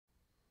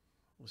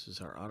This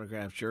is our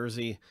autograph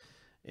jersey.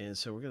 And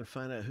so we're going to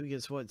find out who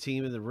gets what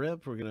team in the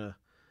rip. We're going to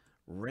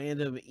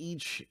random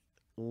each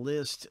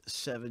list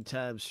 7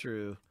 times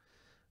through.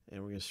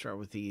 And we're going to start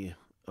with the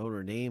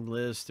owner name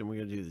list. And we're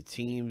going to do the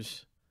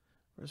teams.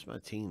 Where's my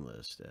team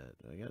list at?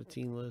 I got a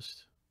team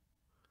list.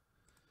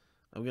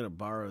 I'm going to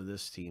borrow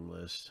this team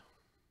list.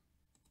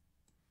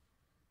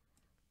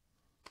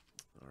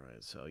 All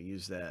right, so I'll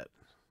use that.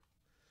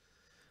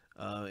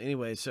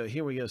 Anyway, so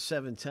here we go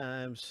 7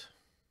 times.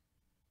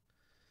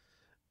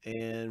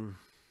 And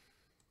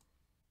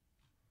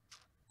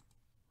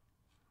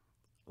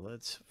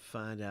let's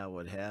find out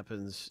what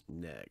happens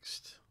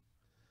next.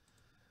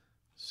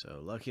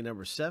 So lucky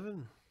number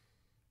 7.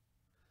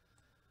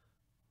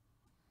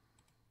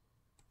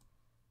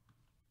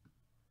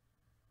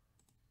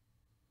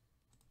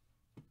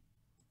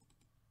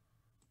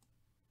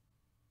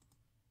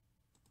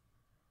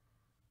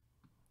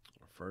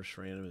 Our first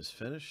random is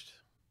finished.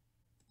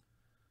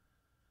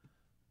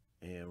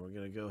 And we're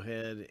going to go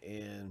ahead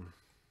and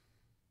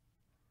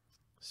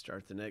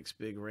start the next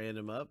big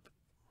random up.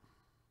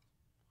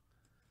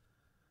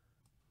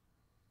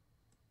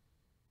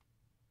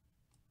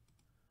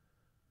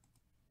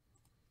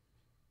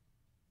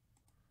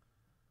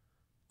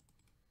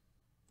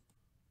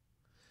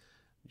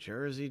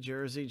 Jersey,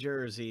 jersey,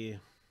 jersey.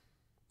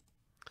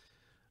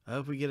 I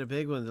hope we get a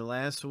big one. The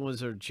last one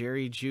was our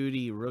Jerry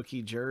Jeudy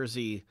rookie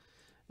jersey,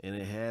 and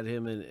it had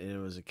him in, and it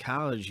was a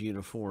college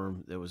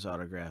uniform that was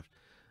autographed.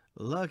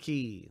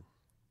 Lucky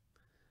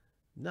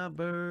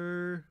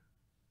number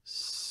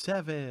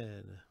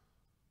 7.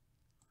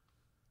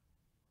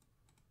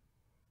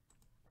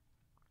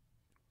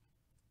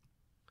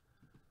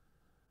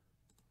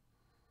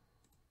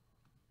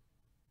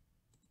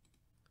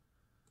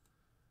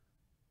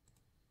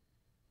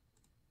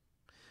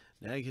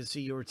 Now you can see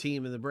your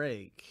team in the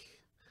break.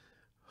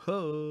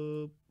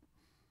 Hope.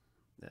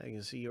 Now you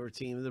can see your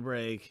team in the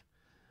break.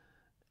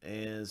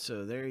 And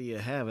so there you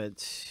have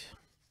it.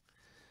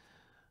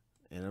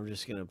 And I'm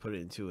just going to put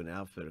it into an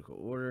alphabetical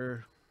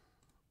order.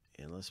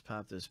 And let's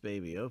pop this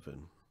baby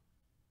open.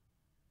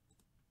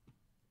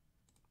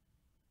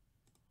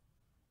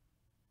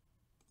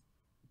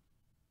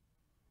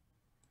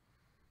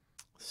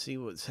 See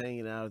what's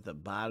hanging out at the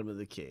bottom of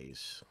the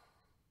case.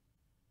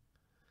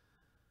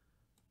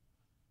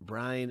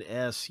 Brian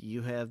S.,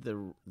 you have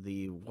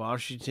the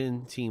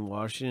Washington, Team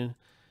Washington.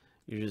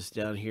 You're just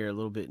down here a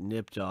little bit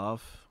nipped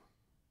off.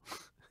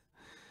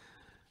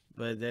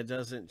 But that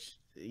doesn't...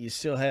 You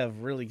still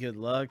have really good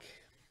luck.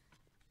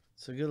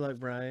 So good luck,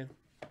 Brian.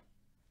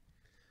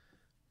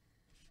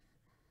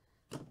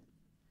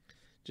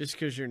 Just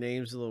because your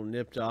name's a little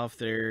nipped off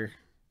there,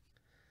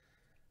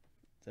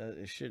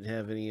 it shouldn't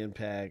have any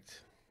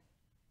impact.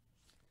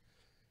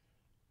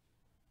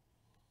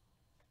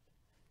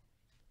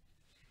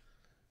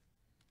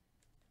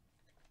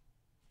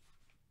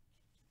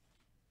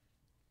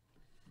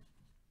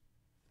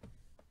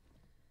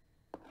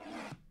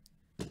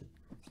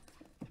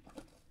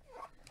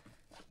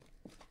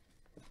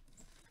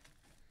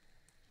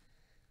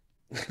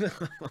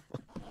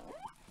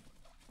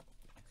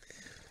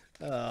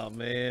 Oh,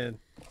 man.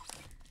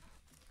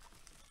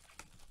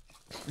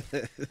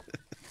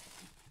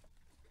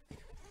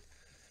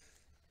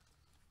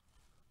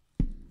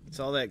 It's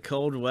all that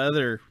cold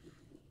weather.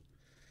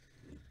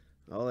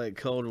 All that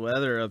cold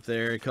weather up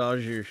there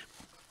cause your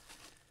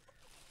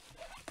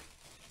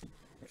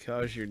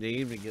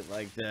name to get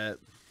like that.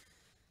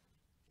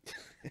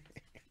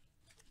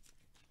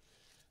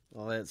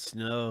 All that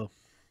snow.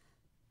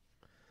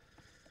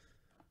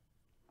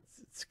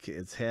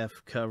 It's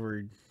half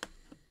covered.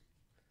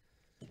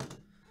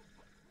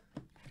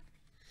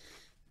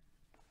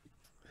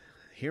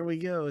 Here we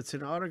go. It's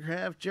an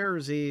autographed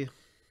jersey.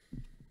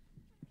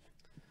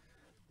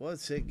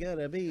 What's it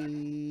gonna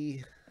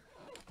be?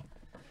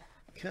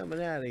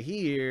 Coming out of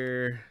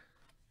here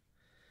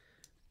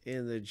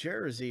in the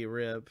jersey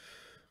rip.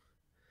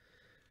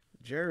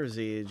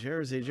 Jersey,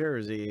 jersey,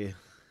 jersey.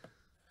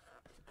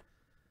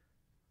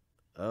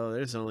 Oh,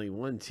 there's only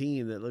one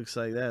team that looks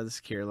like that. This is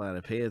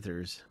Carolina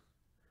Panthers.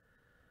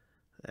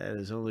 That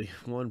is only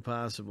one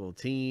possible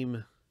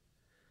team.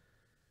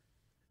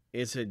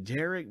 It's a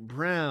Derek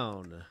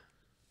Brown.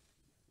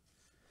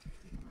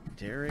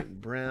 Derek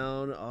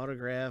Brown,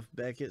 autograph,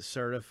 Beckett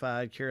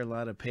certified.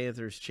 Carolina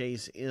Panthers,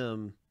 Chase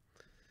M.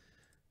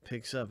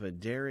 Picks up a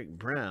Derek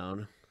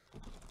Brown.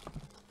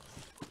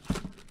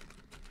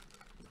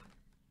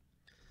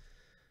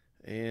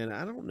 And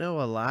I don't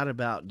know a lot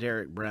about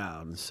Derek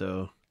Brown,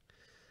 so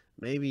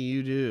maybe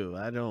you do.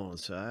 I don't.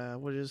 So I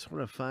just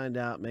want to find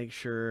out, make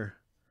sure,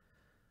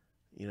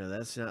 you know,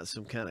 that's not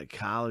some kind of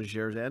college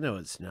jersey. I know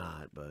it's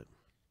not, but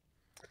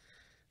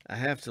I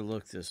have to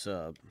look this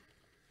up.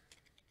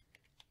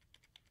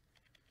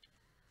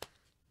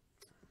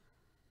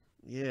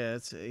 Yeah,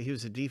 he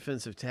was a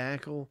defensive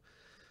tackle.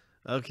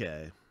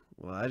 Okay.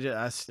 Well,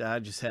 I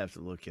just have to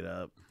look it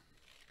up.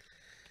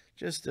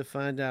 Just to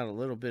find out a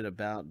little bit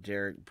about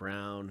Derek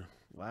Brown.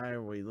 Why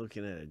are we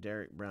looking at a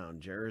Derek Brown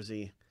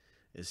jersey?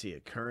 Is he a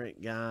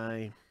current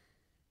guy?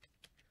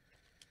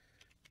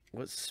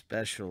 What's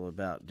special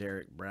about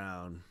Derek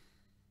Brown?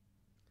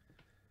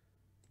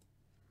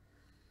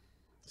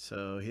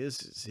 So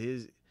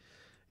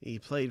he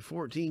played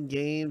 14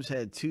 games,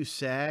 had 2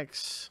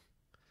 sacks.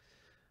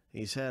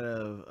 He's had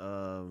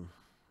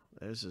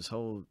there's his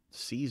whole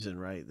season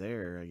right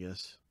there, I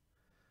guess.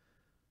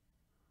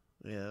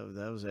 Yeah,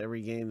 that was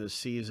every game this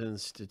season.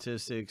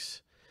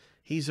 Statistics.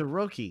 He's a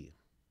rookie.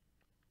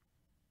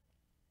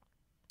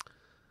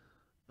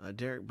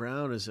 Derek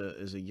Brown is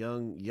a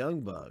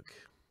young buck,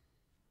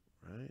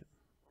 right?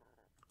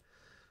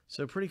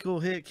 So pretty cool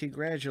hit.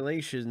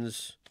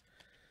 Congratulations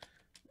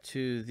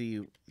to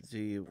the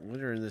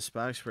winner in this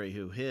box break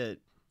who hit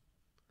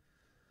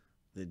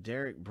the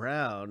Derek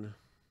Brown,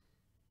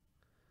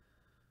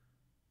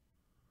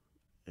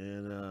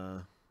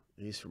 and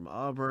he's from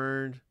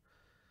Auburn.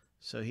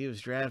 So he was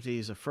drafted.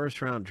 He's a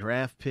first-round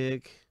draft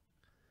pick.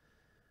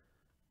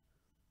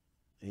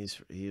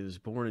 He was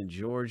born in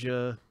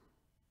Georgia.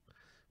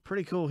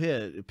 Pretty cool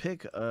hit.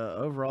 Pick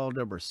overall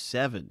number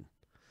 7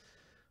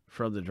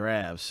 from the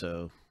draft.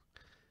 So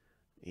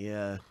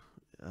yeah,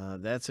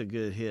 that's a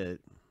good hit.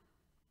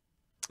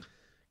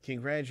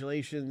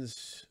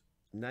 Congratulations.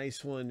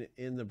 Nice one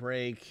in the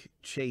break,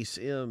 Chase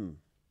M.